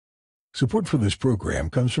Support for this program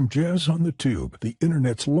comes from Jazz on the Tube, the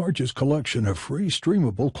Internet's largest collection of free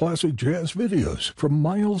streamable classic jazz videos. From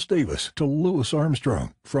Miles Davis to Louis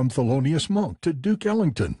Armstrong, from Thelonious Monk to Duke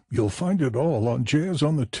Ellington. You'll find it all on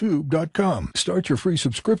jazzonthetube.com. Start your free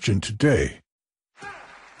subscription today.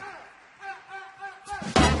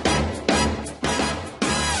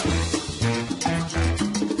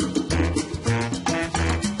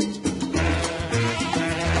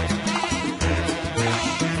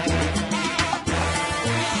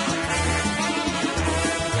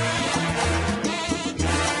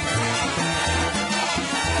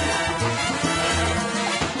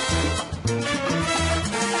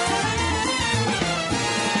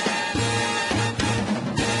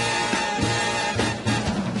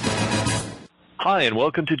 Hi, and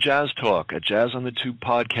welcome to Jazz Talk, a Jazz on the Tube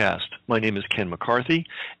podcast. My name is Ken McCarthy,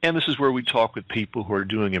 and this is where we talk with people who are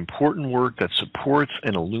doing important work that supports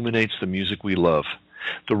and illuminates the music we love.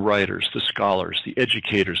 The writers, the scholars, the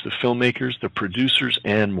educators, the filmmakers, the producers,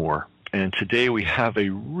 and more. And today we have a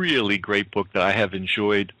really great book that I have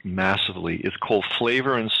enjoyed massively. It's called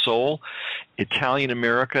Flavor and Soul, Italian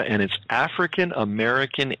America and its African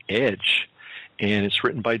American Edge. And it's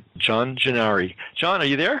written by John Genneri. John, are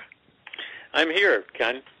you there? I'm here,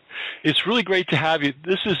 Ken. It's really great to have you.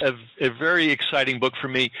 This is a very exciting book for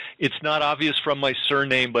me. It's not obvious from my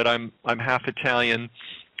surname, but I'm half Italian,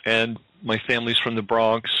 and my family's from the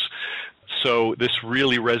Bronx. So this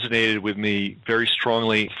really resonated with me very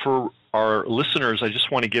strongly. For our listeners, I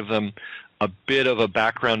just want to give them a bit of a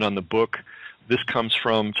background on the book. This comes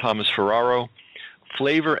from Thomas Ferraro.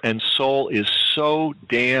 Flavor and Soul is so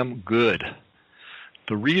damn good.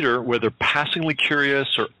 The reader, whether passingly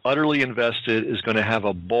curious or utterly invested, is going to have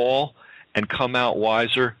a ball and come out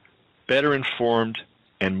wiser, better informed,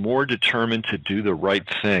 and more determined to do the right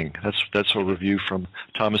thing. That's a review from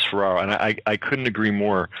Thomas Ferraro, and I couldn't agree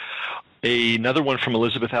more. Another one from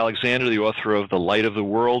Elizabeth Alexander, the author of The Light of the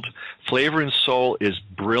World. Flavor and Soul is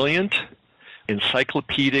brilliant,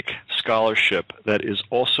 encyclopedic scholarship that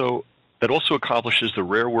also accomplishes the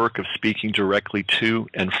rare work of speaking directly to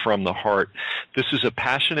and from the heart. This is a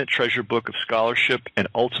passionate treasure book of scholarship and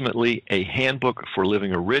ultimately a handbook for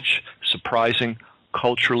living a rich, surprising,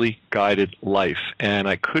 culturally guided life. And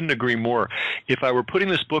I couldn't agree more. If I were putting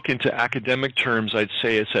this book into academic terms, I'd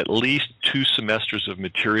say it's at least 2 semesters of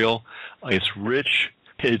material. It's rich,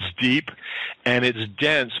 it's deep, and it's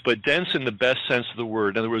dense, but dense in the best sense of the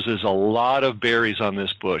word. In other words, there's a lot of berries on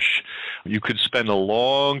this bush. You could spend a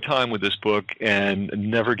long time with this book and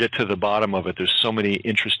never get to the bottom of it. There's so many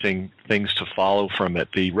interesting things to follow from it.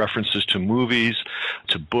 The references to movies,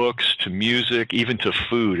 to books, to music, even to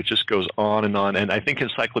food. It just goes on, and I think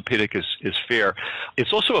encyclopedic is fair.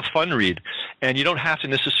 It's also a fun read, and you don't have to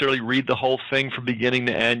necessarily read the whole thing from beginning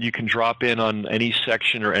to end. You can drop in on any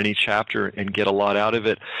section or any chapter and get a lot out of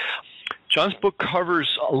it. John's book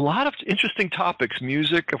covers a lot of interesting topics: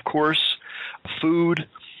 music, of course, food,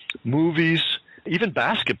 movies, even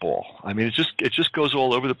basketball. I mean, it just goes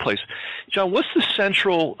all over the place. John, what's the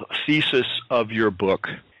central thesis of your book?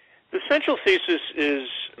 The central thesis is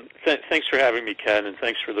thanks for having me, Ken, and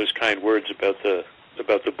thanks for those kind words about the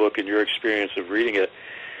book and your experience of reading it.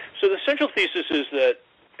 So the central thesis is that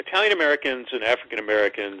Italian Americans and African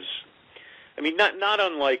Americans, I mean, not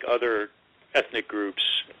unlike other ethnic groups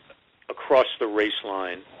across the race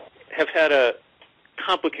line, have had a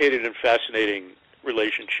complicated and fascinating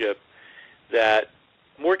relationship, that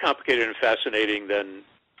more complicated and fascinating than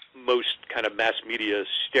most kind of mass media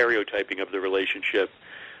stereotyping of the relationship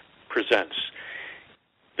presents.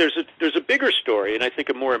 There's a bigger story, and I think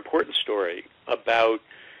a more important story, about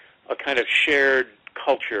a kind of shared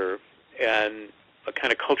culture and a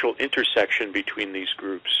kind of cultural intersection between these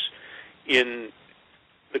groups in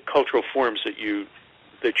the cultural forms that you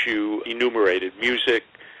enumerated: music,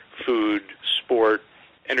 food, sport,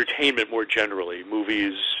 entertainment more generally,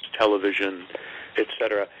 movies, television,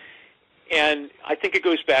 etc. And I think it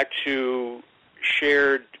goes back to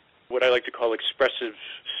shared, what I like to call expressive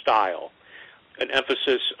style, an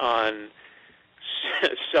emphasis on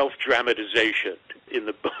self-dramatization in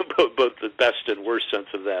the both the best and worst sense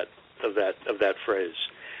of that phrase.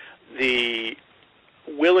 The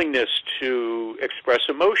willingness to express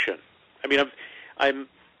emotion. I mean,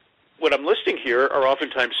 what I'm listing here are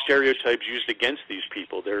oftentimes stereotypes used against these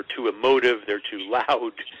people. They're too emotive, they're too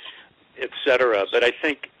loud, etc. But I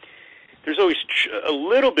think there's always a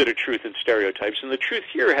little bit of truth in stereotypes, and the truth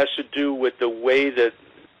here has to do with the way that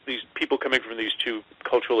these people coming from these two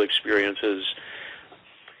cultural experiences,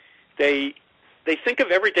 they think of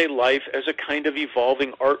everyday life as a kind of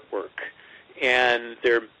evolving artwork, and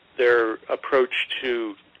their approach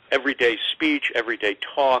to everyday speech, everyday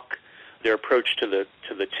talk, their approach to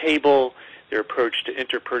the table, their approach to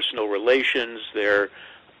interpersonal relations, their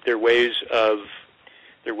ways of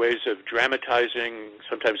dramatizing,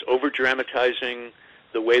 sometimes over-dramatizing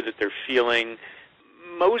the way that they're feeling.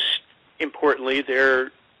 Most importantly,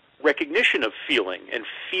 their recognition of feeling, and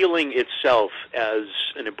feeling itself as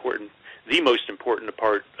the most important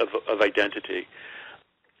part of identity.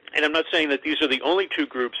 And I'm not saying that these are the only two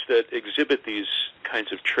groups that exhibit these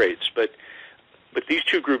kinds of traits, but these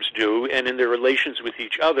two groups do, and in their relations with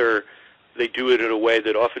each other, they do it in a way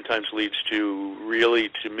that oftentimes leads to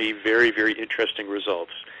really, to me, very, very interesting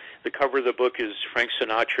results. The cover of the book is Frank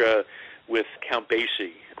Sinatra with Count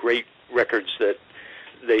Basie, great records that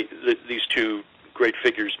these two great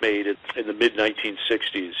figures made in the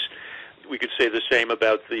mid-1960s. We could say the same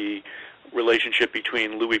about the relationship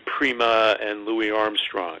between Louis Prima and Louis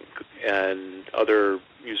Armstrong and other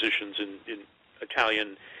musicians in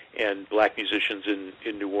Italian and black musicians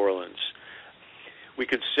in New Orleans. We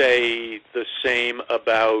could say the same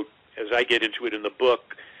about, as I get into it in the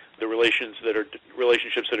book, the relationships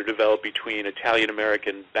that are developed between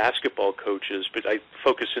Italian-American basketball coaches, but I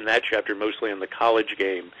focus in that chapter mostly on the college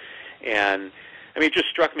game. And, I mean, it just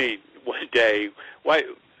struck me one day,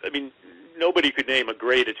 nobody could name a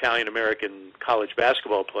great Italian-American college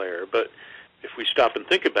basketball player, but if we stop and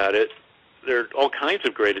think about it, there are all kinds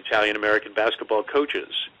of great Italian-American basketball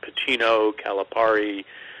coaches. Pitino, Calipari,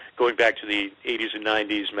 going back to the 80s and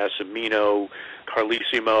 90s, Massimino,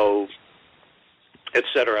 Carlissimo,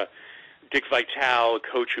 etc. Dick Vitale, a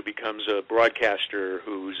coach who becomes a broadcaster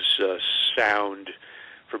whose sound,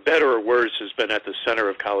 for better or worse, has been at the center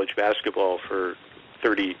of college basketball for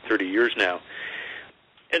 30 years now.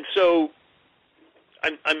 And so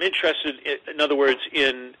I'm interested, in other words,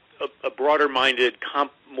 in a broader-minded,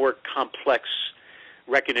 more complex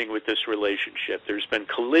reckoning with this relationship. There's been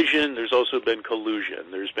collision, there's also been collusion.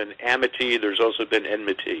 There's been amity, there's also been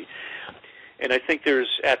enmity. And I think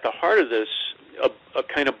there's, at the heart of this, a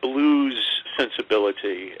kind of blues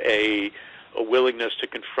sensibility, a willingness to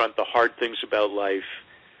confront the hard things about life,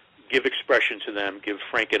 give expression to them, give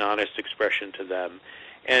frank and honest expression to them,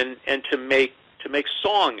 and to make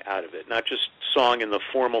song out of it, not just song in the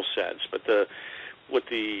formal sense, but what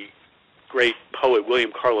the great poet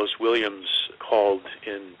William Carlos Williams called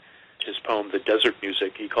in his poem The Desert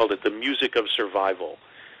Music. He called it the music of survival.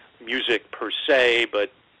 Music per se,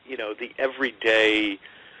 but the everyday,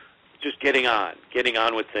 just getting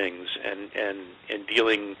on with things and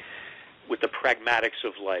dealing with the pragmatics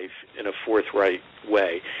of life in a forthright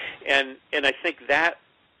way. And I think that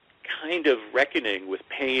kind of reckoning with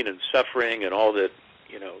pain and suffering and all that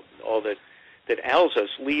ails us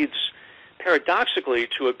leads paradoxically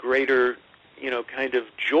to a greater, kind of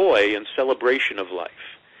joy and celebration of life.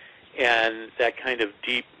 And that kind of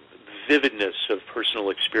deep vividness of personal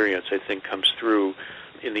experience, I think, comes through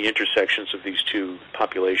in the intersections of these two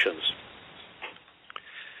populations.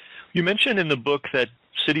 You mentioned in the book that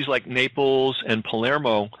cities like Naples and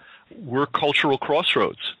Palermo were cultural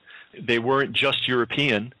crossroads. They weren't just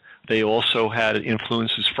European. They also had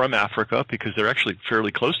influences from Africa, because they're actually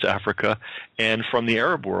fairly close to Africa, and from the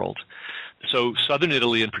Arab world. So southern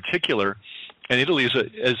Italy in particular, and Italy is,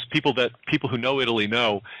 as people who know,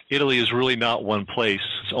 Italy is really not one place.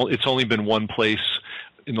 It's only been one place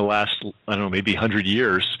in the last, maybe 100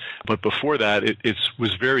 years. But before that, it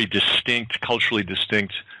was very distinct, culturally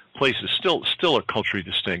distinct places, still are culturally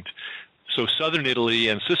distinct. So southern Italy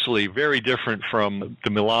and Sicily, very different from the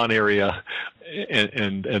Milan area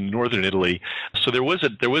and northern Italy. So there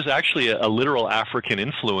was actually a literal African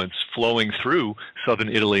influence flowing through southern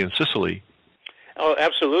Italy and Sicily. Oh,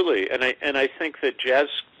 absolutely. And I think that jazz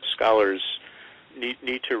scholars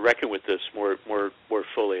need to reckon with this more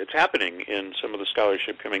fully. It's happening in some of the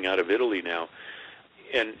scholarship coming out of Italy now,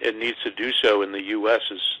 and needs to do so in the U.S.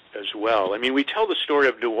 as well. I mean, we tell the story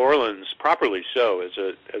of New Orleans, properly so,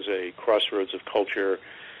 as a crossroads of culture,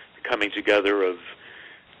 coming together of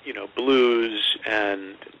blues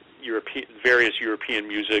and various European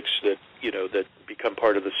musics that become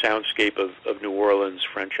part of the soundscape of New Orleans,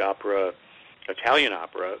 French opera, Italian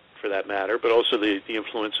opera, for that matter, but also the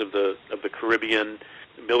influence of the Caribbean,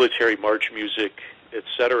 military march music,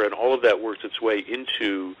 etc., and all of that works its way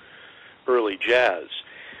into early jazz.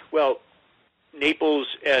 Well, Naples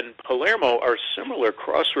and Palermo are similar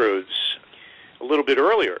crossroads a little bit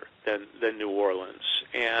earlier than New Orleans,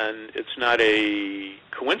 and it's not a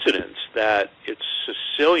coincidence that it's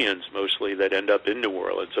Sicilians mostly that end up in New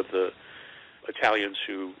Orleans, of the Italians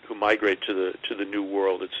who migrate to the New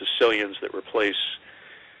World. It's Sicilians that replace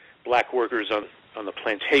black workers on the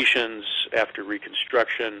plantations after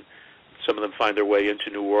Reconstruction. Some of them find their way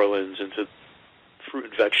into New Orleans, into fruit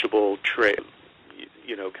and vegetable trade,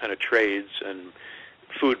 kind of trades and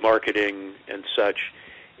food marketing and such.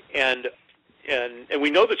 And we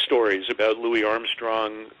know the stories about Louis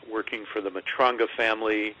Armstrong working for the Matranga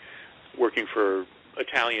family, working for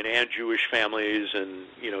Italian and Jewish families, and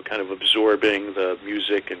kind of absorbing the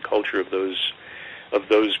music and culture of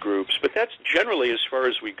those groups. But that's generally as far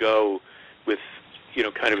as we go with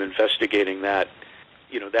kind of investigating that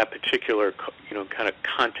that particular kind of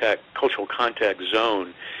cultural contact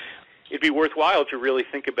zone. It'd be worthwhile to really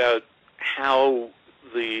think about how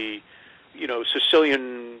the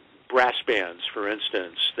Sicilian brass bands, for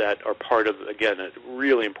instance, that are part of, again, a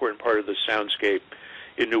really important part of the soundscape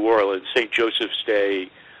in New Orleans, St. Joseph's Day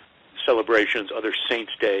celebrations, other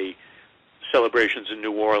Saints' Day celebrations in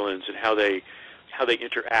New Orleans, and how they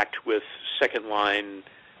interact with second line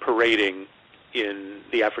parading in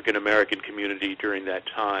the African American community during that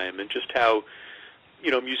time, and just how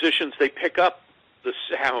musicians, they pick up the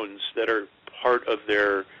sounds that are part of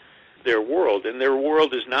their world, and their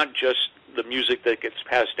world is not just the music that gets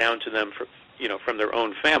passed down to them from their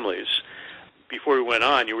own families. Before we went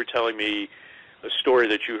on, you were telling me a story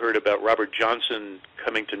that you heard about Robert Johnson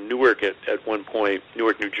coming to Newark at one point,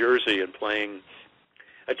 Newark, New Jersey, and playing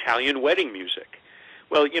Italian wedding music.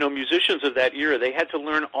 Well, musicians of that era, they had to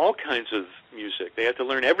learn all kinds of music. They had to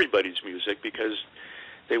learn everybody's music because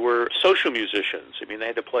they were social musicians. I mean, they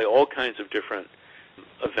had to play all kinds of different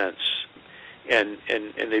events, and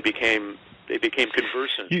they became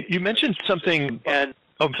conversant. You mentioned something. And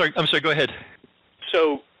I'm sorry. Go ahead.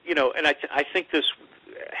 So and I think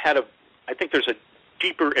I think there's a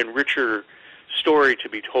deeper and richer story to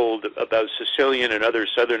be told about Sicilian and other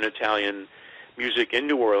Southern Italian music in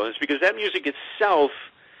New Orleans, because that music itself,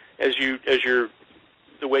 as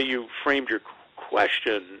the way you framed your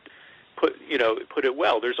question, put it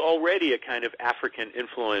well. There's already a kind of African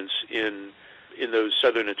influence in those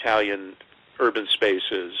Southern Italian urban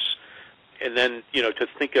spaces, and then to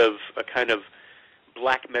think of a kind of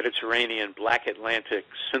Black Mediterranean, Black Atlantic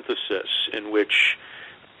synthesis in which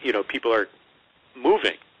people are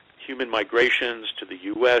moving. Human migrations to the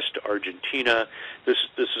U.S., to Argentina. This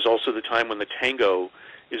is also the time when the tango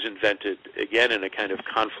is invented, again in a kind of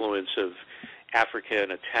confluence of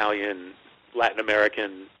African, Italian, Latin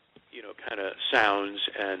American, kind of sounds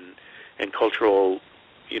and cultural,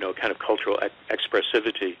 kind of cultural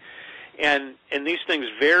expressivity. And these things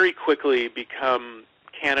very quickly become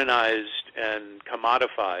canonized and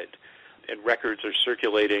commodified, and records are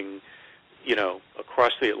circulating,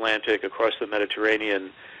 across the Atlantic, across the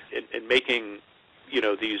Mediterranean, and making,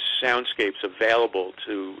 these soundscapes available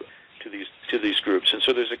to these groups. And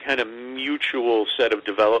so there's a kind of mutual set of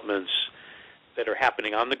developments that are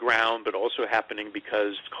happening on the ground, but also happening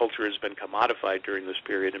because culture has been commodified during this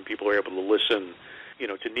period, and people are able to listen,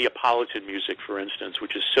 to Neapolitan music, for instance,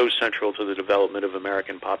 which is so central to the development of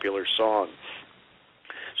American popular song.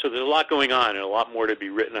 So there's a lot going on, and a lot more to be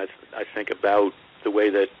written, I think, about the way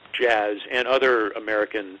that jazz and other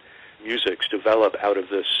American musics develop out of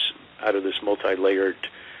this multi-layered,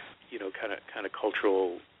 kind of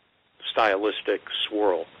cultural, stylistic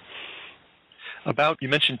swirl. You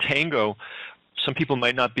mentioned tango. Some people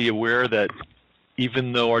might not be aware that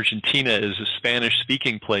even though Argentina is a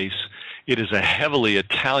Spanish-speaking place, it is a heavily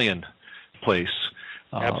Italian place.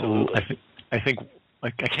 Absolutely. I think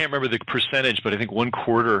I can't remember the percentage, but I think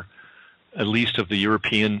 1/4 at least of the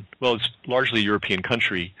European, well, it's largely a European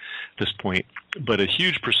country at this point, but a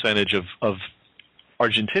huge percentage of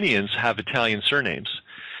Argentinians have Italian surnames.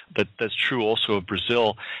 That's true also of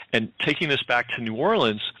Brazil. And taking this back to New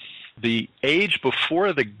Orleans, the age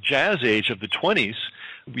before the jazz age of the 20s,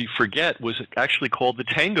 we forget, was actually called the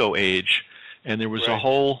tango age. And there was a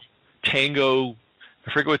whole tango,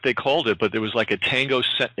 I forget what they called it, but there was like a tango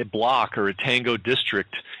block or a tango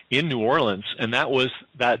district in New Orleans, and that was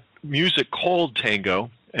that music called tango,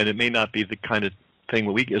 and it may not be the kind of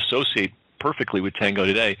thing we associate perfectly with tango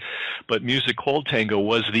today, but music called tango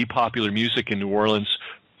was the popular music in New Orleans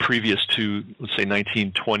previous to, let's say,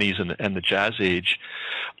 1920s and the jazz age.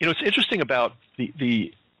 It's interesting about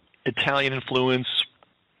the Italian influence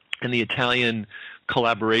and the Italian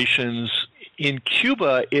collaborations. In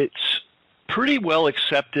Cuba, it's pretty well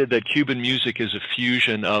accepted that Cuban music is a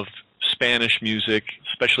fusion of Spanish music,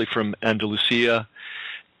 especially from Andalusia,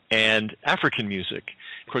 and African music.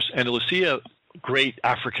 Of course, Andalusia, great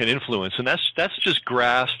African influence, and that's just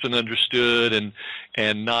grasped and understood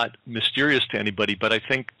and not mysterious to anybody. But I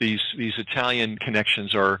think these Italian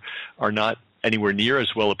connections are not anywhere near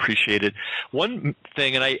as well appreciated. One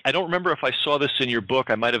thing, and I don't remember if I saw this in your book,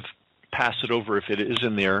 I might have passed it over if it is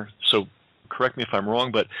in there, so correct me if I'm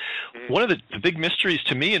wrong, but one of the big mysteries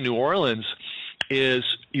to me in New Orleans is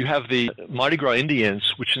you have the Mardi Gras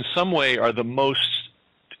Indians, which in some way are the most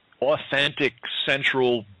authentic,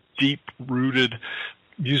 central, deep-rooted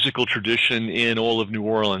musical tradition in all of New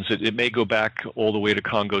Orleans. It may go back all the way to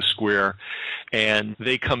Congo Square, and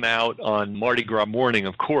they come out on Mardi Gras morning,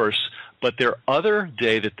 of course, but their other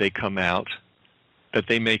day that they come out that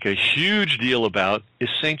they make a huge deal about is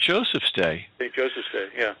St. Joseph's Day. St. Joseph's Day,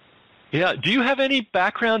 yeah. Yeah. Do you have any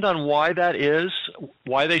background on why that is?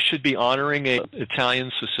 Why they should be honoring an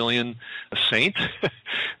Italian Sicilian saint?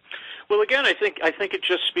 Well, again, I think it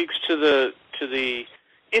just speaks to the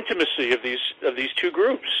intimacy of these two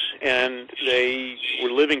groups, and they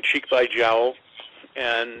were living cheek by jowl,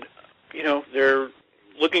 and they're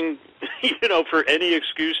looking for any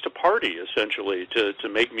excuse to party, essentially, to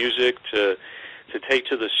make music, to take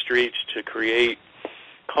to the streets, to create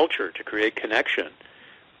culture, to create connection.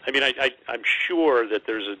 I mean, I'm sure that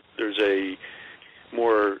there's a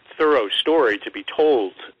more thorough story to be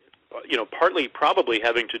told, partly probably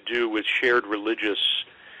having to do with shared religious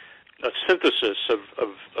synthesis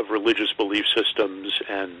of religious belief systems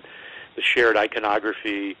and the shared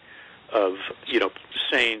iconography of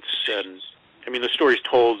saints. And I mean, the story's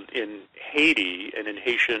told in Haiti and in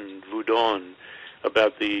Haitian Voudon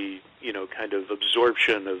about the kind of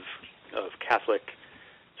absorption of Catholic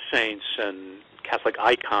saints and Catholic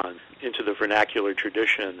icons into the vernacular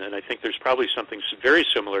tradition, and I think there's probably something very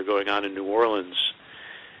similar going on in New Orleans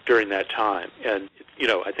during that time. And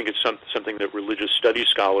I think it's something that religious studies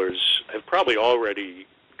scholars have probably already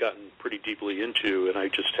gotten pretty deeply into, and I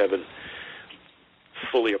just haven't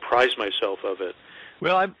fully apprised myself of it.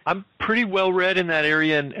 Well, I'm pretty well read in that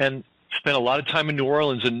area, and spent a lot of time in New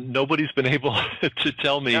Orleans, and nobody's been able to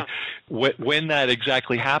tell me when that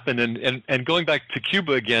exactly happened. And going back to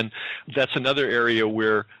Cuba again, that's another area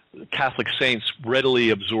where Catholic saints readily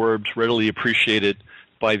absorbed, readily appreciated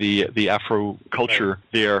by the Afro culture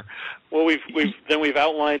there. Well, we've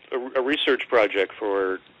outlined a research project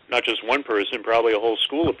for not just one person, probably a whole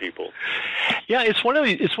school of people. Yeah, it's one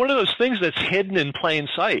of those things that's hidden in plain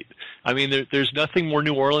sight. I mean, there's nothing more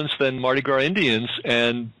New Orleans than Mardi Gras Indians,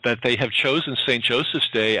 and that they have chosen St. Joseph's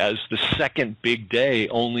Day as the second big day,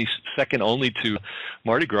 second only to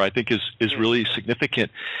Mardi Gras, I think is really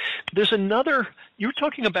significant. There's another, you were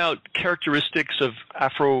talking about characteristics of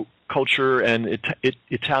Afro culture and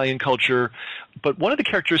Italian culture, but one of the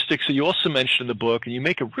characteristics that you also mentioned in the book, and you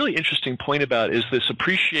make a really interesting point about, is this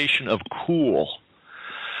appreciation of cool.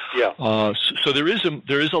 Yeah. So there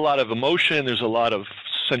is a lot of emotion. There's a lot of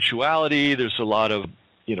sensuality. There's a lot of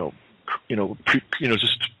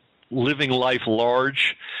just living life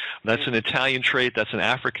large. That's an Italian trait. That's an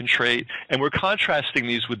African trait, and we're contrasting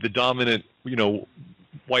these with the dominant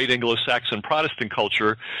white Anglo-Saxon Protestant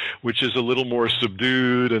culture, which is a little more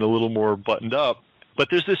subdued and a little more buttoned up. But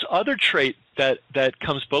there's this other trait that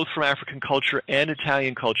comes both from African culture and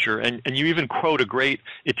Italian culture, and you even quote a great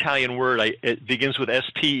Italian word. It begins with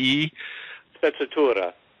S-P-E.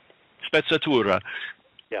 Spezzatura. Spezzatura.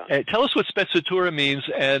 Yeah. Tell us what spezzatura means,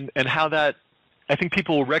 and how that, I think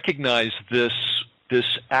people will recognize this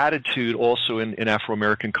attitude also in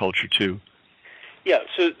Afro-American culture too. Yeah,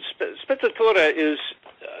 so spezzatura is,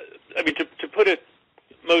 to put it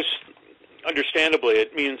most understandably,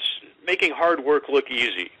 it means making hard work look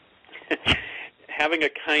easy. Having a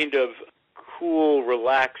kind of cool,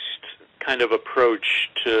 relaxed kind of approach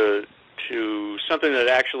to something that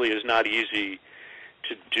actually is not easy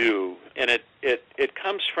to do. And it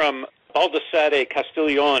comes from Baldassare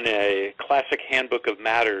Castiglione, a classic handbook of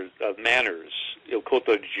manners, Il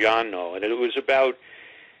Cortegiano, and it was about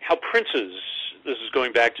how princes, this is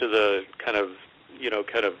going back to the kind of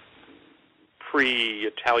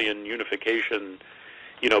pre-Italian unification,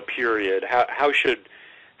 period. How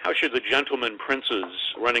should the gentleman princes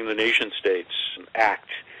running the nation states act?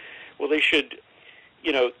 Well, they should,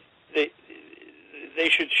 they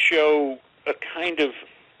should show a kind of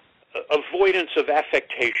avoidance of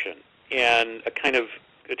affectation, and a kind of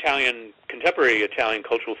contemporary Italian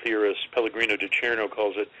cultural theorist, Pellegrino di Cerno,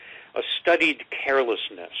 calls it a studied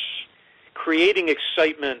carelessness, creating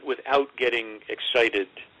excitement without getting excited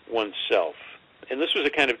oneself. And this was a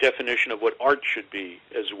kind of definition of what art should be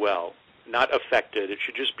as well, not affected. It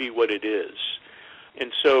should just be what it is.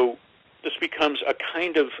 And so this becomes a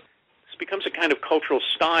kind of cultural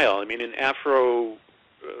style. I mean, in African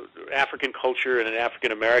culture and in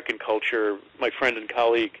African American culture, my friend and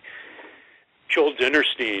colleague Joel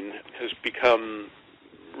Dinerstein has become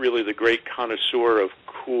really the great connoisseur of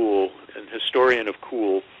cool and historian of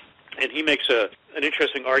cool. And he makes an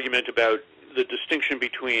interesting argument about the distinction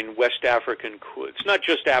between West African cool. It's not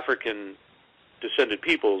just African descended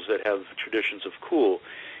peoples that have traditions of cool.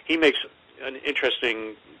 He makes an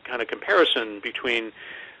interesting kind of comparison between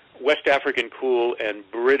West African cool and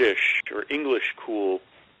British or English cool.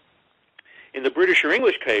 In the British or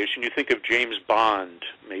English case, and you think of James Bond,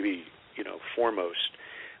 maybe, foremost,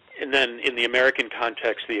 and then in the American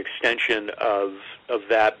context, the extension of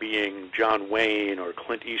that being John Wayne or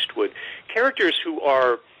Clint Eastwood, characters who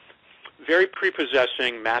are very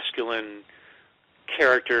prepossessing, masculine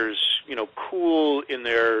characters, cool in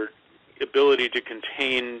their ability to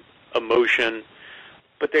contain emotion,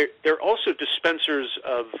 but they're also dispensers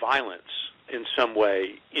of violence in some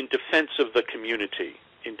way, in defense of the community,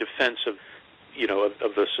 in defense of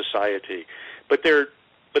of the society. But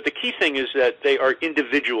the key thing is that they are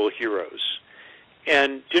individual heroes.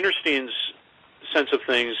 And Dinnerstein's sense of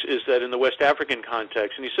things is that in the West African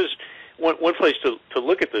context, and he says one place to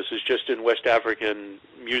look at this is just in West African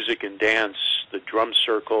music and dance, the drum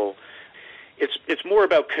circle. It's more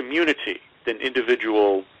about community than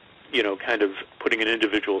individual, kind of putting an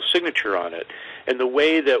individual signature on it. And the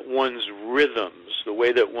way that one's rhythms, the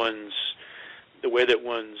way that one's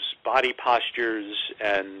body postures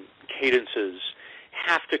and cadences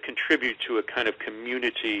have to contribute to a kind of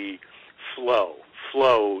community flow.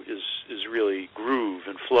 Flow is really groove,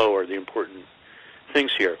 and flow are the important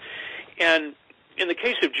things here. And in the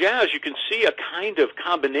case of jazz, you can see a kind of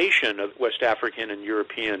combination of West African and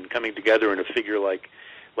European coming together in a figure like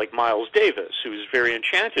Miles Davis, who's very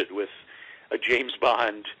enchanted with a James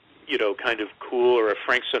Bond, kind of cool, or a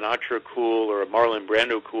Frank Sinatra cool, or a Marlon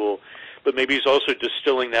Brando cool, but maybe he's also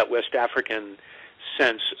distilling that West African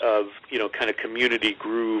sense of, kind of community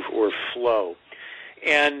groove or flow.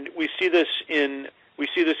 And we see this in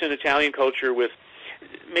Italian culture with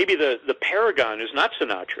maybe the paragon is not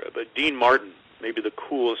Sinatra, but Dean Martin, maybe the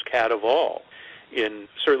coolest cat of all,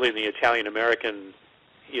 certainly in the Italian-American,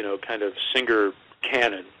 kind of singer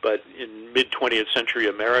canon. But in mid-20th century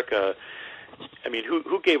America, I mean,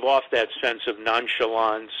 who gave off that sense of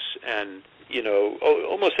nonchalance and,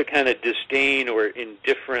 almost a kind of disdain or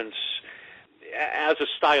indifference as a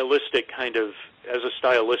stylistic kind of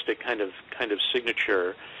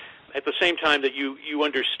signature, at the same time that you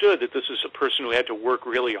understood that this is a person who had to work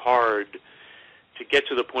really hard to get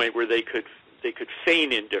to the point where they could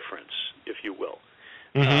feign indifference, if you will.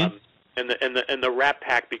 Mm-hmm. And the Rat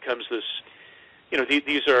Pack becomes this.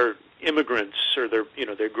 These are immigrants, or they're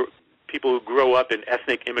people who grow up in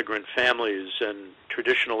ethnic immigrant families, and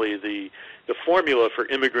traditionally the formula for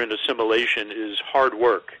immigrant assimilation is hard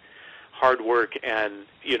work and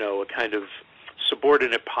a kind of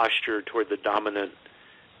subordinate posture toward the dominant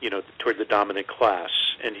class.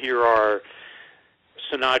 And here are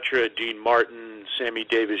Sinatra, Dean Martin, Sammy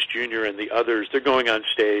Davis Jr., and the others. They're going on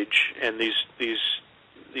stage, and these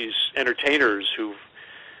entertainers who've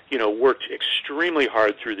worked extremely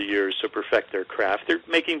hard through the years to perfect their craft. They're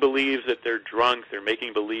making believe that they're drunk. They're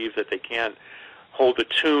making believe that they can't hold a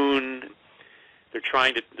tune.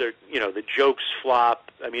 The jokes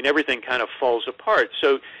flop. I mean, everything kind of falls apart.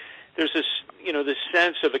 So there's this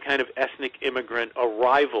sense of a kind of ethnic immigrant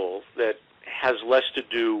arrival that has less to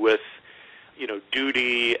do with,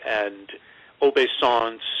 duty and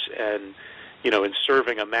obeisance and, in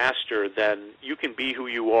serving a master than you can be who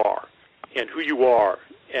you are. And who you are,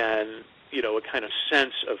 and a kind of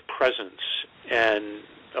sense of presence and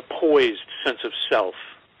a poised sense of self,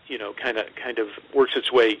 kind of works its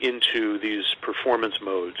way into these performance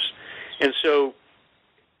modes. And so,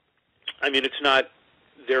 I mean, it's not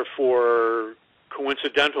therefore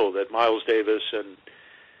coincidental that Miles Davis and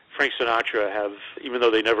Frank Sinatra have, even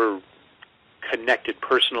though they never connected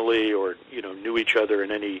personally or knew each other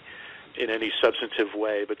in any substantive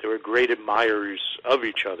way, but they were great admirers of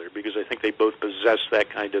each other because I think they both possess that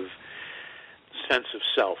kind of sense of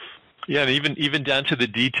self. Yeah, and even down to the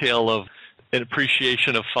detail of an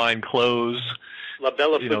appreciation of fine clothes. La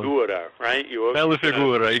bella figura, right? Bella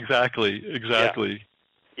figura, exactly.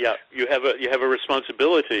 Yeah, you have a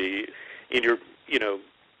responsibility in your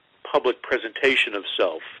public presentation of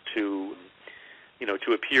self to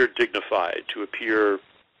appear dignified, to appear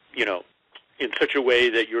in such a way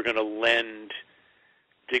that you're going to lend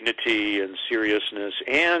dignity and seriousness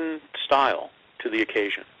and style to the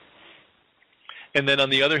occasion. And then on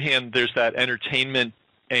the other hand, there's that entertainment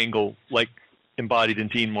angle, like embodied in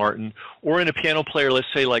Dean Martin, or in a piano player, let's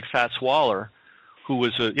say like Fats Waller, who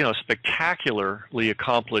was a spectacularly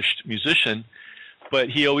accomplished musician, but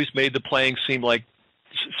he always made the playing seem like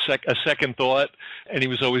a second thought, and he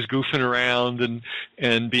was always goofing around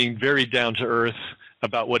and being very down to earth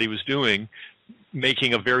about what he was doing,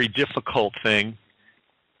 making a very difficult thing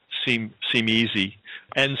seem easy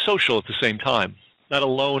and social at the same time. not a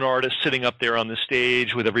lone artist sitting up there on the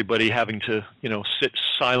stage with everybody having to, sit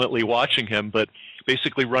silently watching him, but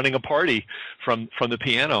basically running a party from the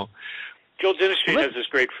piano. Joel Dinerstein has this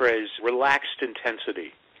great phrase, relaxed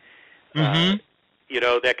intensity. Mm-hmm.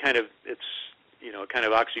 That kind of, it's, kind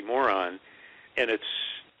of oxymoron, and it's,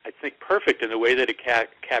 I think, perfect in the way that it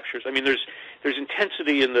captures. I mean, there's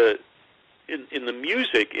intensity in the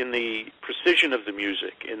music, in the precision of the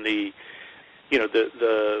music, in the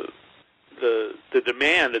the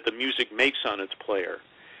demand that the music makes on its player,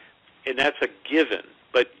 and that's a given.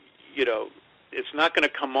 But it's not going to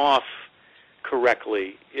come off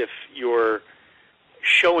correctly if you're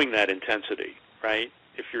showing that intensity, right?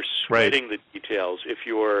 If you're sweating the details, if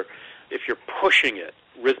you're pushing it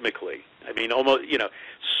rhythmically. I mean, almost,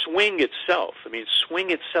 swing itself. I mean,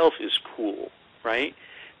 swing itself is cool, right?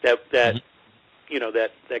 That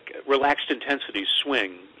relaxed intensity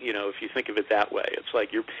swing. If you think of it that way, it's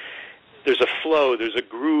like there's a flow, there's a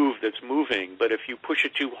groove that's moving. But if you push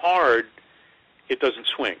it too hard, it doesn't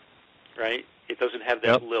swing, right? It doesn't have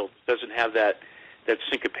that lilt. It doesn't have that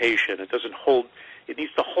syncopation. It doesn't hold. It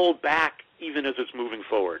needs to hold back even as it's moving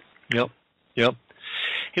forward. Yep.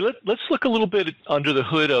 Hey, let's look a little bit under the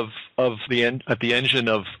hood at the engine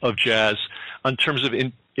of jazz in terms of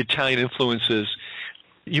Italian influences.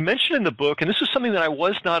 You mentioned in the book, and this is something that I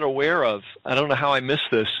was not aware of. I don't know how I missed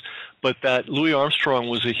this, but that Louis Armstrong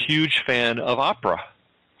was a huge fan of opera.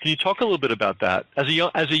 Can you talk a little bit about that as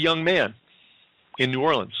a young man in New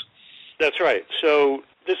Orleans? That's right. So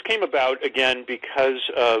this came about, again, because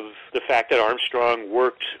of the fact that Armstrong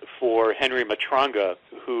worked for Henry Matranga,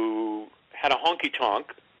 who had a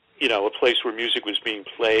honky-tonk, a place where music was being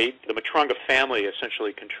played. The Matranga family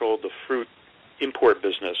essentially controlled the fruit import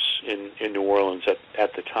business in New Orleans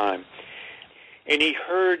at the time. And he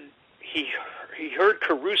heard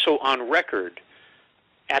Caruso on record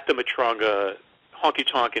at the Matranga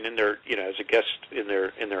honky-tonk and in their, as a guest in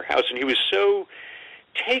their house. And he was so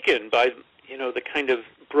taken by, the kind of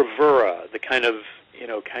bravura, the kind of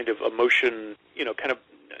emotion, kind of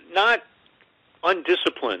not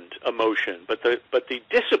undisciplined emotion, but the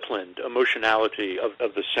disciplined emotionality of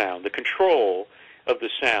the sound, the control of the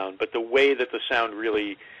sound, but the way that the sound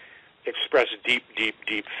really expressed deep, deep,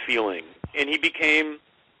 deep feeling. And he became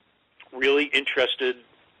really interested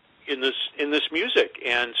in this music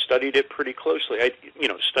and studied it pretty closely. I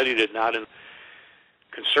studied it not in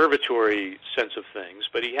conservatory sense of things,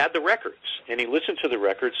 but he had the records, and he listened to the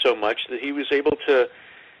records so much that he was able to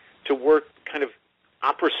work kind of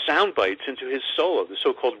opera sound bites into his solo, the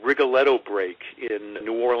so-called Rigoletto break in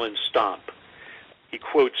New Orleans Stomp. He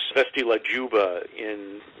quotes Vesti la Juba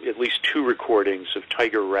in at least 2 recordings of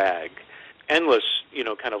Tiger Rag. Endless,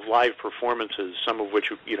 kind of live performances, some of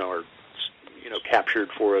which, are, captured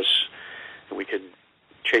for us, and we can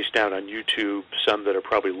chase down on YouTube, some that are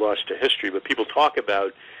probably lost to history. But people talk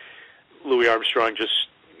about Louis Armstrong just,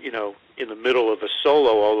 in the middle of a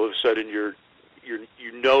solo, all of a sudden you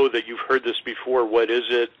know that you've heard this before. What is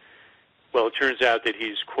it? Well, it turns out that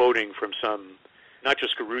he's quoting from some, not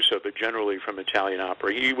just Caruso, but generally from Italian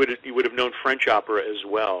opera. He would have known French opera as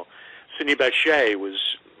well. Sidney Bechet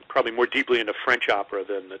was probably more deeply into French opera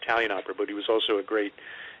than Italian opera, but he was also a great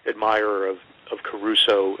admirer of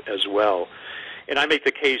Caruso as well. And I make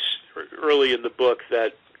the case early in the book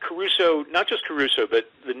that Caruso, not just Caruso, but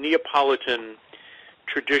the Neapolitan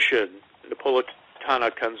tradition,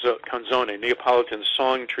 Napolitana canzone, Neapolitan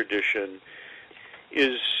song tradition,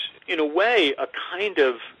 is in a way a kind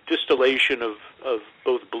of distillation of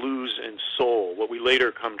both blues and soul, what we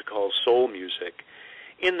later come to call soul music,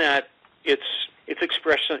 in that it's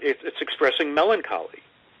expressing melancholy,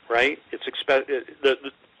 right?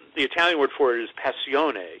 The Italian word for it is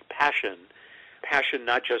passione, passion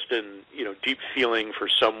not just in deep feeling for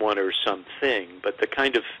someone or something, but the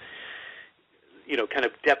kind of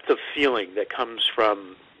depth of feeling that comes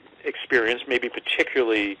from experience, maybe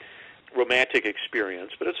particularly romantic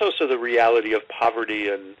experience, but it's also the reality of poverty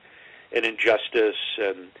and injustice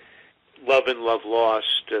and love and love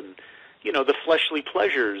lost, and the fleshly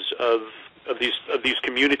pleasures of these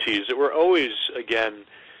communities that were always, again,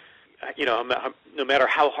 no matter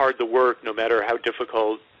how hard the work, no matter how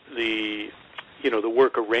difficult the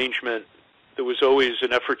work arrangement, there was always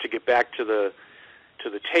an effort to get back to the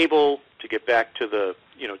table, to get back to the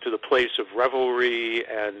place of revelry,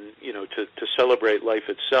 and to celebrate life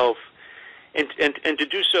itself, and to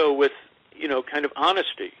do so with kind of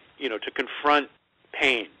honesty, to confront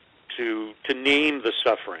pain, to name the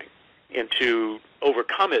suffering, and to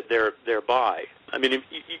overcome it thereby. I mean, if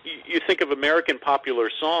you think of American popular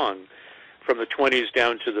song from the 20s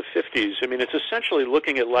down to the 50s, I mean, it's essentially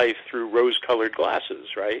looking at life through rose-colored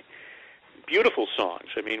glasses, right? beautiful songs.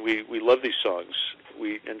 I mean, we love these songs.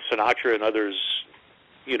 And Sinatra and others,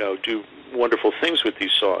 do wonderful things with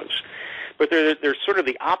these songs. But they're sort of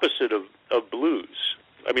the opposite of blues.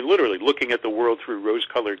 I mean, literally, looking at the world through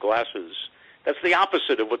rose-colored glasses. That's the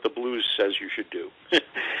opposite of what the blues says you should do,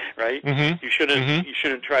 right? Mm-hmm. You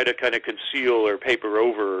shouldn't try to kind of conceal or paper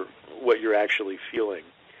over what you're actually feeling.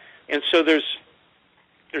 And so there's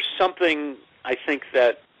something, I think,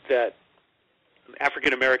 that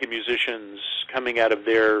African American musicians coming out of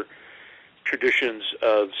their traditions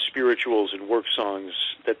of spirituals and work songs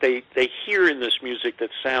that they hear in this music that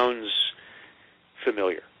sounds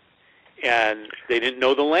familiar. And they didn't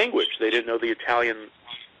know the language. They didn't know the Italian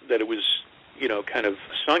that it was, kind of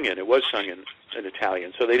sung in. It was sung in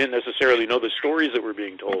Italian. So they didn't necessarily know the stories that were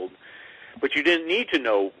being told. But you didn't need to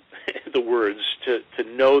know the words to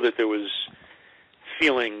know that there was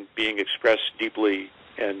feeling being expressed deeply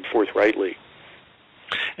and forthrightly.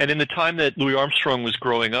 And in the time that Louis Armstrong was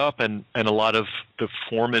growing up and a lot of the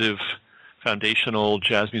formative foundational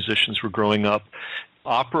jazz musicians were growing up,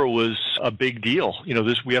 opera was a big deal.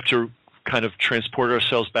 We have to kind of transport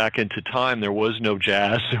ourselves back into time. There was no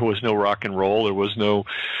jazz, there was no rock and roll, there was no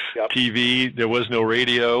TV, there was no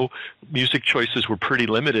radio. Music choices were pretty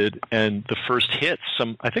limited, and the first hits,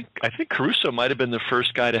 I think Caruso might have been the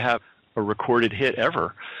first guy to have a recorded hit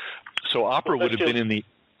ever. So opera would have been in the...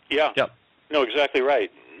 Yeah. No, exactly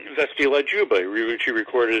right. Vesti la Giubba, which he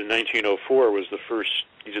recorded in 1904, was the first.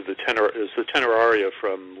 He did the tenor aria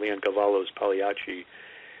from Leoncavallo's Pagliacci.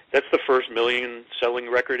 That's the first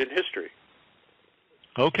million-selling record in history.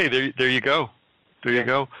 Okay, there you go. You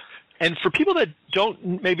go. And for people that don't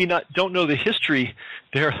know the history,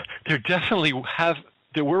 there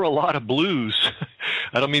were a lot of blues.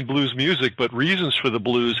 I don't mean blues music, but reasons for the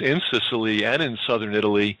blues in Sicily and in southern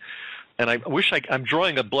Italy. And I wish I'm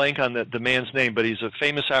drawing a blank on the man's name, but he's a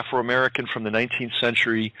famous Afro-American from the 19th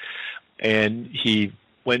century, and he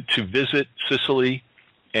went to visit Sicily,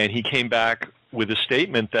 and he came back with a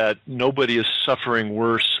statement that nobody is suffering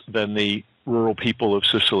worse than the rural people of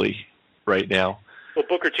Sicily right now. Well,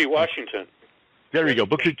 Booker T. Washington. There you go.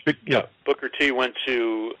 Booker T. went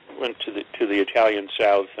to the Italian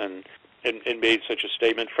South and made such a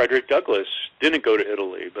statement. Frederick Douglass didn't go to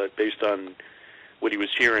Italy, but based on what he was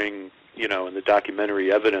hearing, in the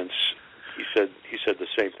documentary evidence, he said the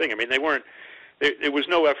same thing. I mean, there was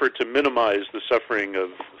no effort to minimize the suffering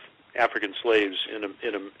of African slaves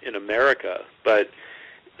in America, but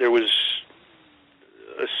there was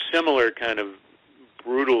a similar kind of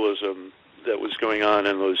brutalism that was going on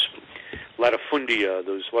in those latifundia,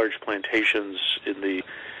 those large plantations in the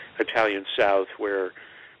Italian South, where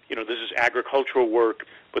this is agricultural work,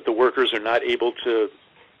 but the workers are not able to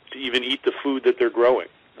even eat the food that they're growing.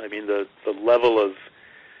 I mean, the level of,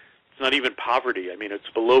 it's not even poverty. I mean, it's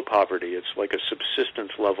below poverty. It's like a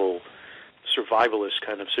subsistence level survivalist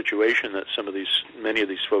kind of situation that many of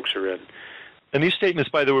these folks are in. And these statements,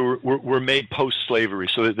 by the way, were made post-slavery,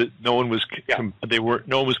 so that no one was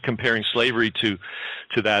comparing slavery to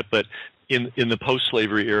that, but in the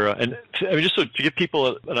post-slavery era. And just to give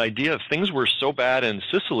people an idea, things were so bad in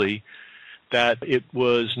Sicily that it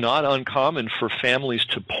was not uncommon for families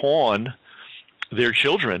to pawn their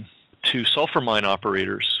children to sulfur mine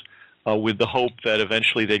operators with the hope that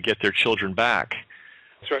eventually they'd get their children back.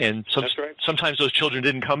 That's right. And That's right. Sometimes those children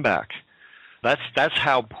didn't come back. That's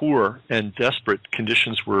how poor and desperate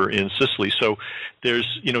conditions were in Sicily. So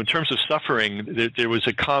there's, in terms of suffering, there was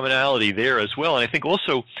a commonality there as well. And I think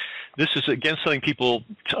also this is, again, something people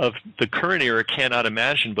of the current era cannot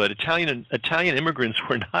imagine, but Italian immigrants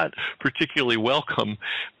were not particularly welcome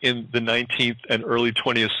in the 19th and early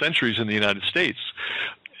 20th centuries in the United States.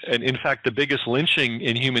 And in fact, the biggest lynching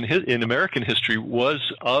in American history was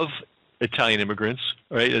of Italian immigrants,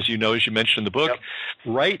 right, as you mentioned in the book,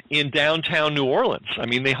 right in downtown New Orleans. I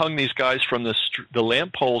mean, they hung these guys from the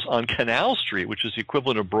lamp poles on Canal Street, which is the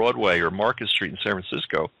equivalent of Broadway or Market Street in San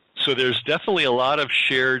Francisco. So there's definitely a lot of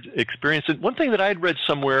shared experience. And one thing that I'd read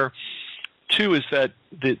somewhere, too, is that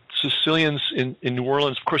the Sicilians in New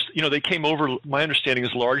Orleans, of course, they came over, my understanding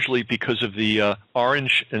is largely because of the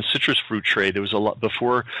orange and citrus fruit trade. There was a lot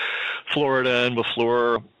before Florida and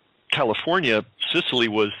before California. Sicily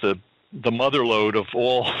was the motherlode of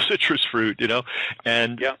all citrus fruit,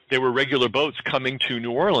 and there were regular boats coming to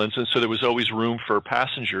New Orleans, and so there was always room for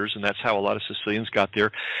passengers, and that's how a lot of Sicilians got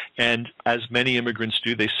there. And as many immigrants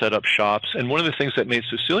do, they set up shops. And one of the things that made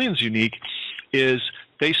Sicilians unique is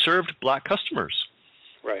they served black customers.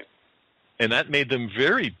 Right. And that made them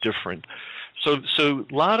very different. So a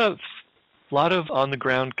lot of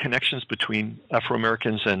on-the-ground connections between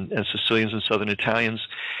Afro-Americans and Sicilians and Southern Italians.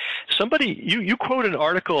 You quote an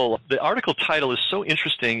article. The article title is so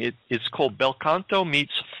interesting. It's called Bel Canto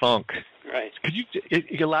Meets Funk. Right. Could you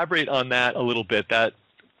elaborate on that a little bit? That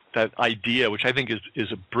idea, which I think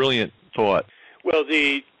is a brilliant thought. Well,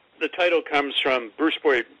 the title comes from Bruce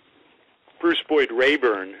Boyd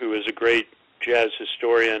Rayburn, who is a great jazz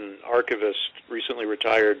historian, archivist, recently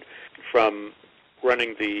retired from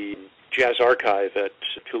running the Jazz Archive at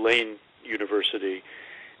Tulane University.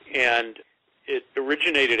 And it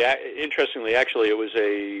originated, interestingly, actually, it was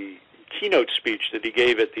a keynote speech that he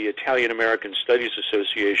gave at the Italian American Studies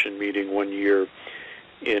Association meeting one year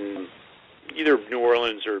in either New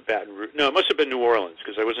Orleans or Baton Rouge. No, it must have been New Orleans,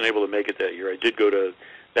 because I wasn't able to make it that year. I did go to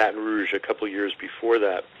Baton Rouge a couple of years before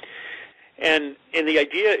that. And the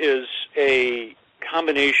idea is a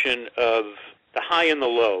combination of the high and the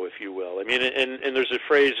low, if you will. I mean, and there's a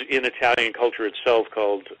phrase in Italian culture itself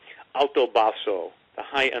called alto basso, the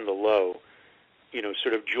high and the low,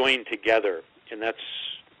 sort of joined together. And that's,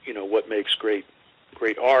 what makes great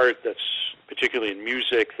art. That's particularly in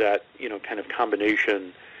music, that, kind of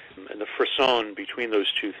combination and the frisson between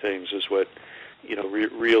those two things is what,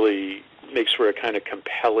 really makes for a kind of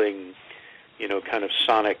compelling, kind of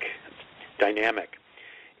sonic dynamic.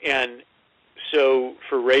 And so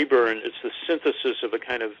for Rayburn, it's the synthesis of a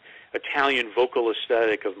kind of Italian vocal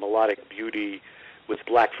aesthetic of melodic beauty with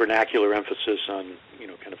black vernacular emphasis on,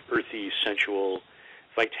 kind of earthy, sensual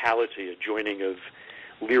vitality, a joining of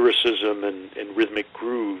lyricism and rhythmic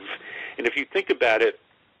groove. And if you think about it,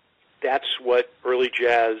 that's what early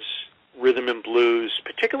jazz, rhythm and blues,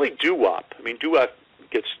 particularly doo-wop. I mean, doo-wop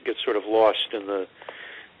gets sort of lost in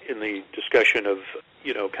the discussion of,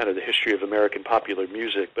 kind of the history of American popular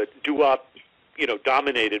music. But doo-wop,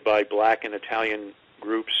 dominated by black and Italian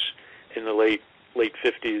groups in the late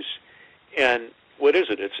 50s. And what is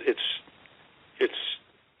it? It's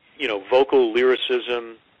vocal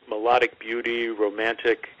lyricism, melodic beauty,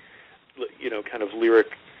 romantic, kind of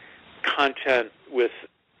lyric content with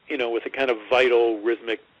a kind of vital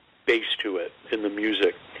rhythmic bass to it in the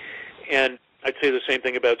music. And I'd say the same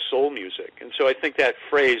thing about soul music. And so I think that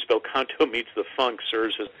phrase, Bel Canto meets the funk,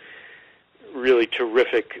 serves as really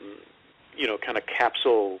terrific, kind of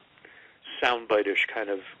capsule, soundbite-ish kind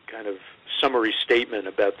of summary statement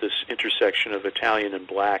about this intersection of Italian and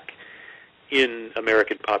black in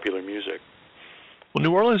American popular music. Well,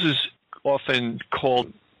 New Orleans is often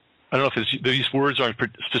called, I don't know if these words aren't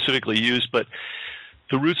specifically used, but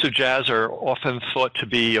the roots of jazz are often thought to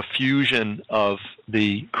be a fusion of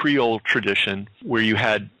the Creole tradition, where you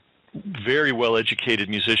had very well-educated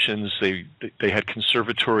musicians. They had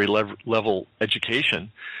conservatory level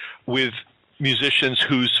education, with musicians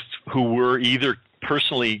who were either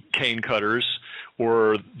personally cane cutters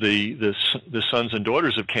or the sons and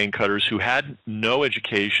daughters of cane cutters who had no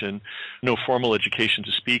education, no formal education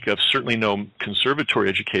to speak of, certainly no conservatory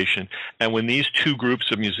education. And when these two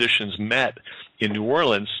groups of musicians met in New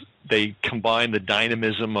Orleans, they combined the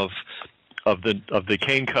dynamism of the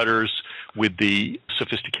cane cutters with the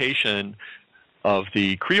sophistication of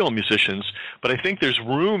the Creole musicians. But I think there's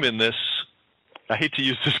room in this. I hate to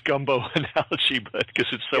use this gumbo analogy, but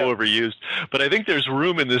because it's so overused, but I think there's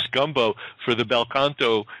room in this gumbo for the bel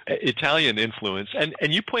canto Italian influence. And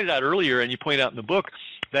you pointed out earlier, and you point out in the book,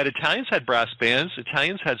 that Italians had brass bands,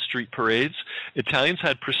 Italians had street parades, Italians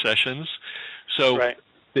had processions. So right.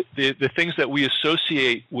 the things that we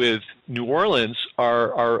associate with New Orleans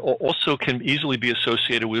are also can easily be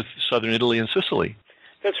associated with southern Italy and Sicily.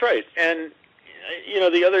 That's right. And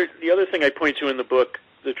the other thing I point to in the book,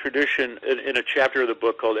 the tradition in a chapter of the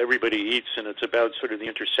book called Everybody Eats, and it's about sort of the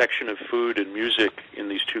intersection of food and music in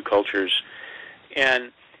these two cultures.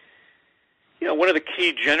 And, one of the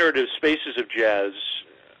key generative spaces of jazz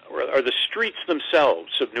are the streets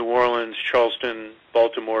themselves of New Orleans, Charleston,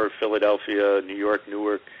 Baltimore, Philadelphia, New York,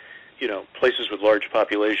 Newark, places with large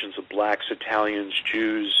populations of blacks, Italians,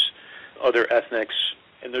 Jews, other ethnics.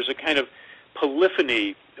 And there's a kind of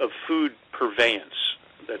polyphony of food purveyance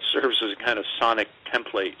that serves as a kind of sonic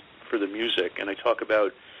template for the music. And I talk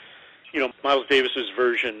about, Miles Davis's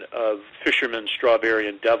version of Fisherman, Strawberry,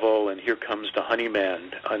 and Devil, and Here Comes the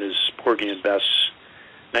Honeyman on his Porgy and Bess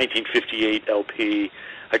 1958 LP.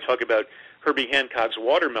 I talk about Herbie Hancock's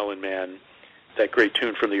Watermelon Man, that great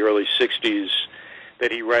tune from the early 60s,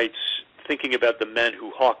 that he writes thinking about the men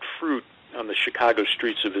who hawked fruit on the Chicago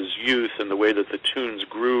streets of his youth, and the way that the tune's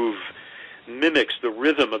groove mimics the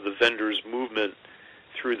rhythm of the vendor's movement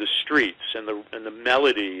through the streets, and the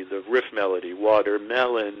melody, the riff melody,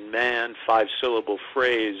 watermelon man, 5-syllable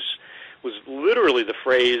phrase, was literally the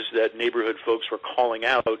phrase that neighborhood folks were calling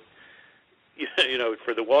out,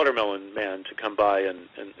 for the watermelon man to come by and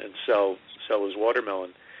sell his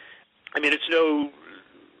watermelon. I mean, it's no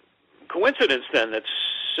coincidence then that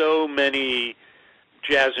so many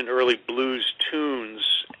jazz and early blues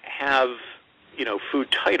tunes have, food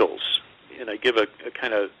titles. And I give a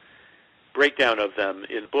kind of breakdown of them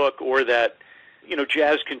in the book, or that,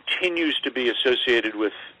 jazz continues to be associated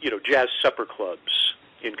with, jazz supper clubs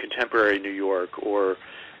in contemporary New York, or,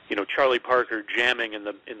 Charlie Parker jamming in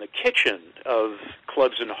the kitchen of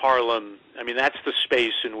clubs in Harlem. I mean, that's the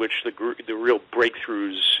space in which the real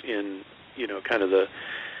breakthroughs in, kind of the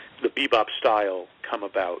bebop style come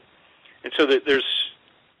about. And so that there's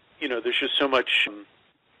just so much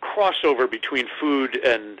crossover between food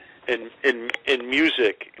and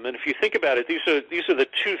music. And then if you think about it, these are the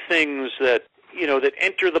two things that that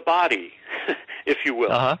enter the body, if you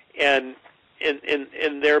will, and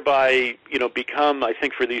thereby become, I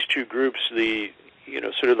think, for these two groups, the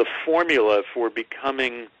sort of the formula for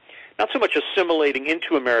becoming not so much assimilating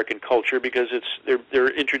into American culture, because they're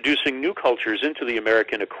introducing new cultures into the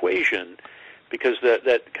American equation, because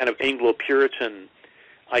that kind of Anglo-Puritan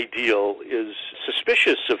ideal is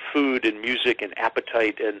suspicious of food and music and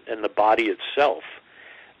appetite and the body itself.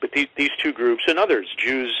 But these two groups, and others,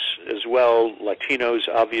 Jews as well, Latinos,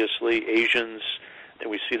 obviously, Asians, and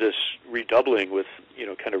we see this redoubling with,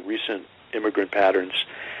 kind of recent immigrant patterns.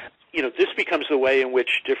 This becomes the way in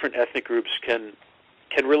which different ethnic groups can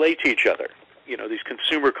relate to each other. These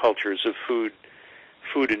consumer cultures of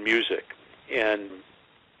food and music. And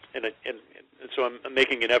so I'm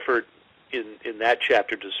making an effort in that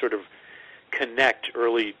chapter to sort of connect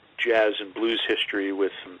early jazz and blues history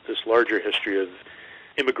with this larger history of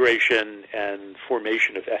immigration and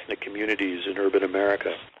formation of ethnic communities in urban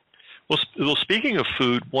America. Well, speaking of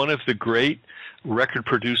food, one of the great record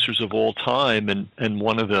producers of all time and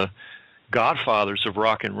one of the godfathers of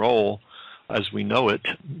rock and roll, as we know it,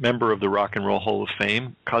 member of the Rock and Roll Hall of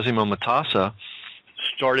Fame, Cosimo Matassa,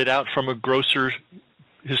 started out from a grocer.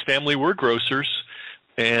 His family were grocers,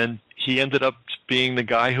 and he ended up being the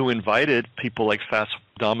guy who invited people like Fats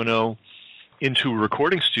Domino into a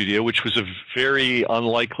recording studio, which was a very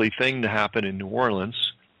unlikely thing to happen in New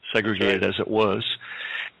Orleans, segregated as it was.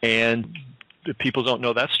 And if people don't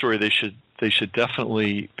know that story, they should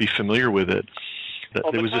definitely be familiar with it.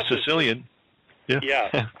 There was a Sicilian.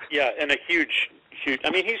 Yeah, and a huge. I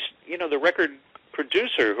mean, he's the record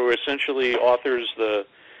producer who essentially authors the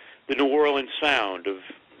New Orleans sound of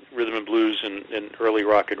rhythm and blues and early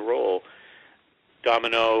rock and roll.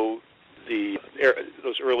 Domino,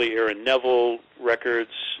 those early Aaron Neville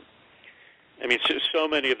records. I mean, so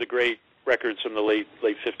many of the great records from the late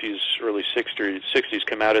 50s, early 60s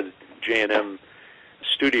come out of J&M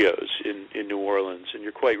studios in New Orleans. And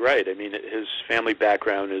you're quite right. I mean, his family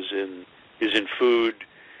background is in food,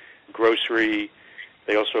 grocery.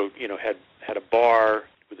 They also, had a bar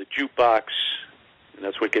with a jukebox, and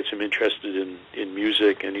that's what gets him interested in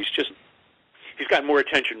music. And he's gotten more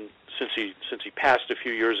attention since he passed a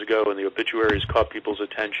few years ago, and the obituaries caught people's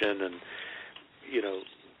attention. And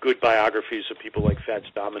good biographies of people like Fats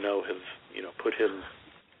Domino have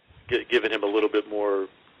given him a little bit more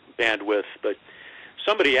bandwidth. But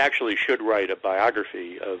somebody actually should write a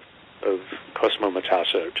biography of Cosimo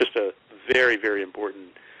Matassa, just a very, very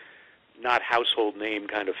important, not household name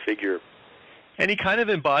kind of figure. And he kind of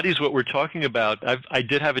embodies what we're talking about. I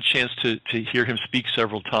did have a chance to hear him speak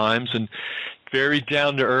several times, and very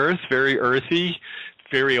down to earth, very earthy,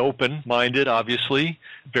 very open-minded, obviously,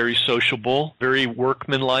 very sociable, very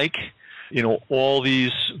workmanlike. All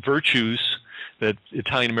these virtues that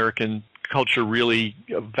Italian-American culture really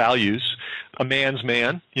values. A man's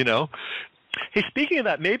man, Hey, speaking of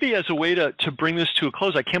that, maybe as a way to bring this to a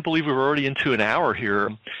close, I can't believe we're already into an hour here.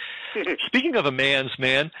 Speaking of a man's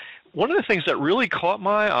man, one of the things that really caught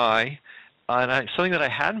my eye, and something that I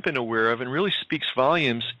hadn't been aware of and really speaks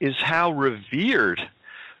volumes, is how revered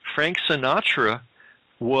Frank Sinatra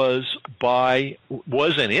was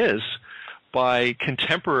and is by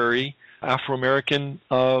contemporary Afro-American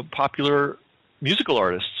popular musical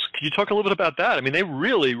artists. Could you talk a little bit about that? I mean, they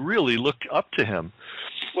really, really looked up to him.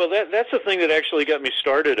 Well, that's the thing that actually got me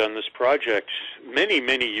started on this project many,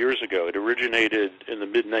 many years ago. It originated in the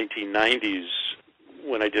mid-1990s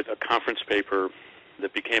when I did a conference paper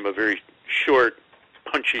that became a very short,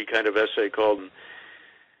 punchy kind of essay called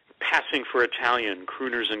Passing for Italian,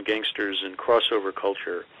 Crooners and Gangsters in Crossover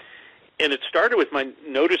Culture. And it started with my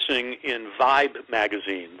noticing in Vibe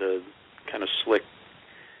magazine, the kind of slick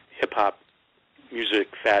hip-hop music,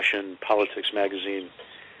 fashion, politics magazine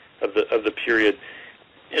of the period.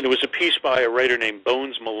 And it was a piece by a writer named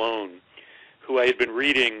Bones Malone, who I had been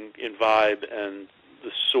reading in Vibe and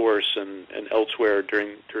The Source and elsewhere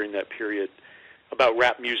during that period about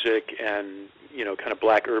rap music and, kind of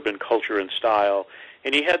black urban culture and style.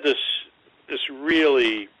 And he had this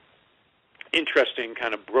really interesting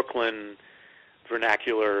kind of Brooklyn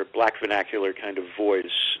vernacular, black vernacular kind of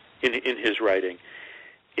voice in his writing.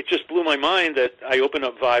 It just blew my mind that I opened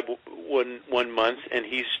up Vibe one month, and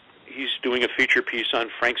he's doing a feature piece on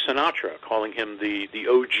Frank Sinatra, calling him the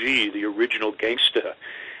OG, the original gangsta,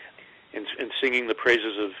 and singing the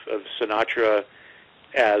praises of Sinatra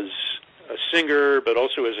as a singer, but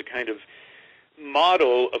also as a kind of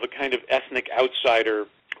model of a kind of ethnic outsider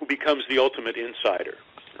who becomes the ultimate insider,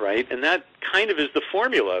 right? And that kind of is the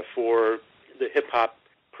formula for the hip-hop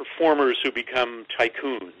performers who become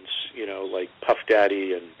tycoons, like Puff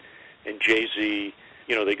Daddy and Jay-Z.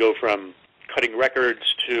 They go from cutting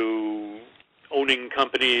records to owning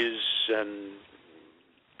companies and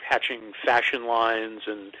hatching fashion lines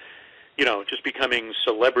and, just becoming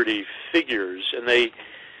celebrity figures. And they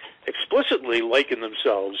explicitly liken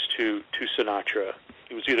themselves to Sinatra.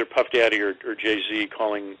 It was either Puff Daddy or Jay-Z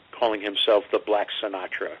calling himself the Black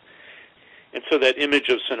Sinatra. And so that image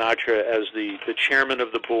of Sinatra as the chairman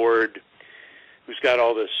of the board, who's got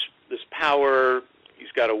all this power,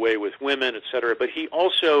 he's got a way with women, et cetera, but he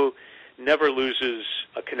also never loses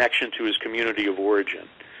a connection to his community of origin.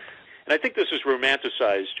 And I think this is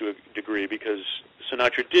romanticized to a degree because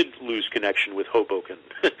Sinatra did lose connection with Hoboken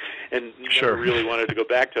and never really wanted to go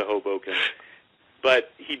back to Hoboken.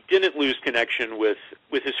 But he didn't lose connection with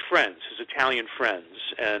his friends, his Italian friends,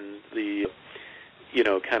 and the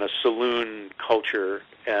kind of saloon culture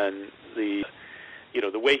and the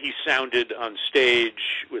way he sounded on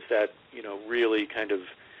stage with that, really kind of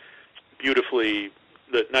beautifully,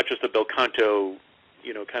 not just the bel canto,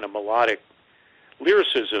 kind of melodic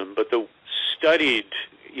lyricism, but the studied,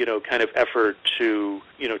 kind of effort to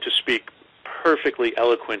speak perfectly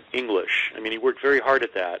eloquent English. I mean, he worked very hard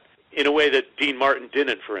at that in a way that Dean Martin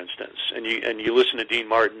didn't, for instance. And you listen to Dean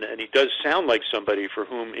Martin, and he does sound like somebody for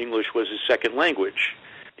whom English was his second language.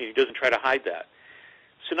 And he doesn't try to hide that.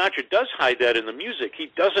 Sinatra does hide that in the music.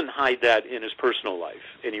 He doesn't hide that in his personal life.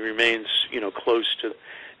 And he remains, close to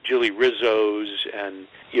Jilly Rizzo's and,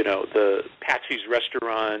 the Patsy's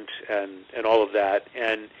Restaurant and all of that,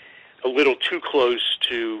 and a little too close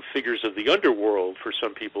to figures of the underworld for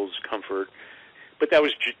some people's comfort. But that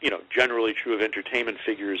was, generally true of entertainment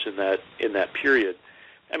figures in that period.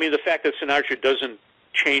 I mean, the fact that Sinatra doesn't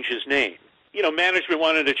change his name. Management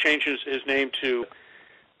wanted to change his name to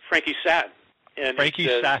Frankie Satin. And Frankie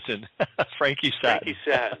Satin. Frankie Satin. Frankie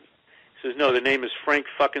Satin. He says, no, the name is Frank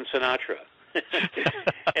fucking Sinatra.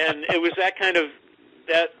 And it was that kind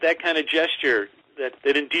of gesture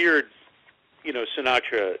that endeared,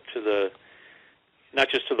 Sinatra to not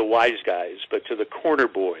just to the wise guys, but to the corner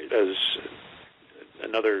boys. As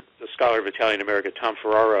a scholar of Italian America, Tom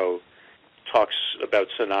Ferraro, talks about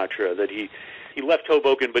Sinatra, that he left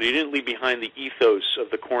Hoboken, but he didn't leave behind the ethos of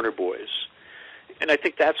the corner boys. And I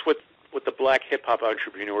think that's what the black hip-hop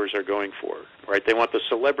entrepreneurs are going for, right? They want the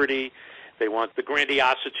celebrity, they want the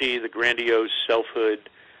grandiosity, the grandiose selfhood,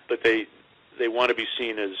 but they want to be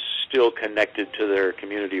seen as still connected to their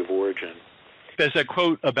community of origin. There's that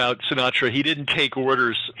quote about Sinatra, he didn't take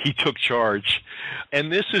orders, he took charge.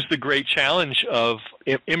 And this is the great challenge of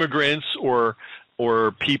immigrants or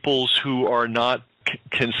peoples who are not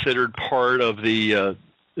considered part of the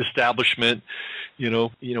establishment.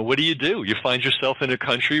 What do? You find yourself in a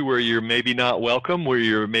country where you're maybe not welcome, where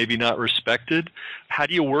you're maybe not respected. How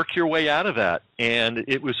do you work your way out of that? And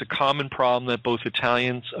it was a common problem that both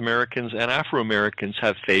Italians, Americans, and Afro-Americans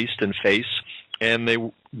have faced and face, and they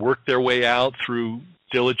worked their way out through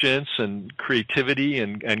diligence and creativity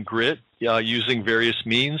and grit, using various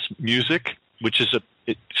means. Music, which is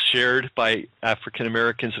shared by African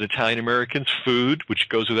Americans and Italian Americans. Food, which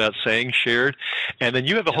goes without saying, shared. And then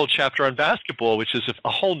you have a whole chapter on basketball, which is a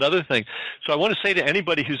whole other thing. So I want to say to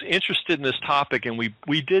anybody who's interested in this topic, and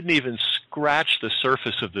we didn't even scratch the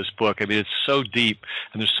surface of this book. I mean, it's so deep,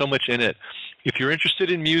 and there's so much in it. If you're interested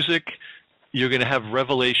in music, you're going to have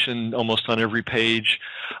revelation almost on every page.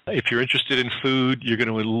 If you're interested in food, you're going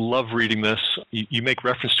to love reading this. You make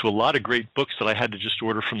reference to a lot of great books that I had to just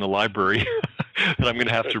order from the library that I'm going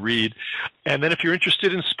to have to read. And then if you're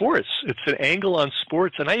interested in sports, it's an angle on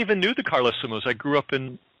sports. And I even knew the Carlessimos. I grew up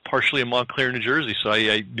partially in Montclair, New Jersey, so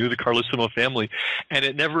I knew the Carlessimo family. And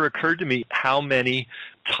it never occurred to me how many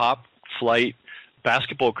top-flight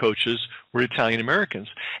basketball coaches were Italian Americans.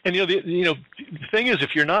 And the thing is,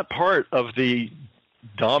 if you're not part of the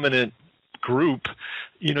dominant group,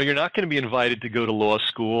 you're not going to be invited to go to law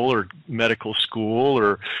school or medical school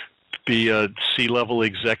or be a C-level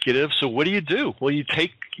executive. So what do? Well, you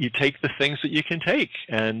take you take the things that you can take.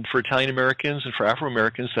 And for Italian Americans and for Afro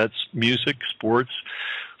Americans, that's music, sports,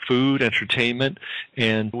 food, entertainment,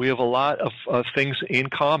 and we have a lot of things in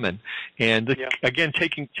common. And again,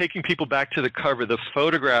 taking people back to the cover, the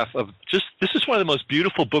photograph of this is one of the most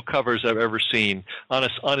beautiful book covers I've ever seen.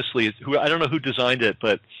 Honestly, I don't know who designed it,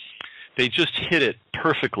 but they just hit it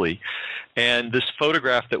perfectly. And this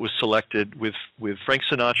photograph that was selected with Frank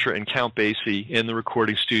Sinatra and Count Basie in the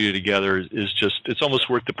recording studio together is it's almost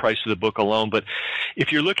worth the price of the book alone. But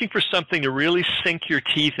if you're looking for something to really sink your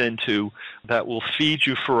teeth into that will feed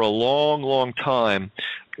you for a long, long time,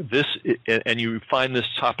 and you find this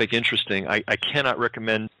topic interesting, I cannot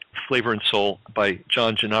recommend Flavor and Soul by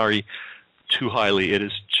John Genneri too highly. It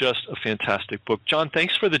is just a fantastic book. John,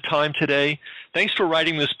 thanks for the time today. Thanks for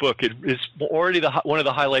writing this book. It is already one of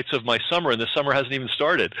the highlights of my summer, and the summer hasn't even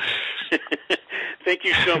started. Thank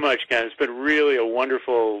you so much, Ken. It's been really a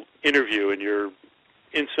wonderful interview, and your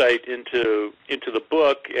insight into the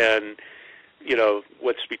book and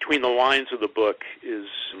what's between the lines of the book is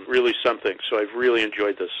really something. So I've really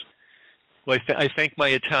enjoyed this. Well, I thank my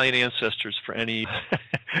Italian ancestors for any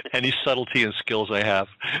subtlety and skills I have.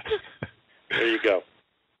 There you go.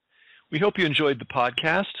 We hope you enjoyed the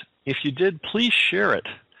podcast. If you did, please share it.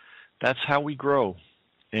 That's how we grow.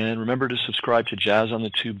 And remember to subscribe to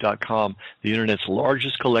JazzOnTheTube.com, the Internet's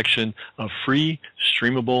largest collection of free,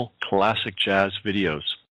 streamable, classic jazz videos.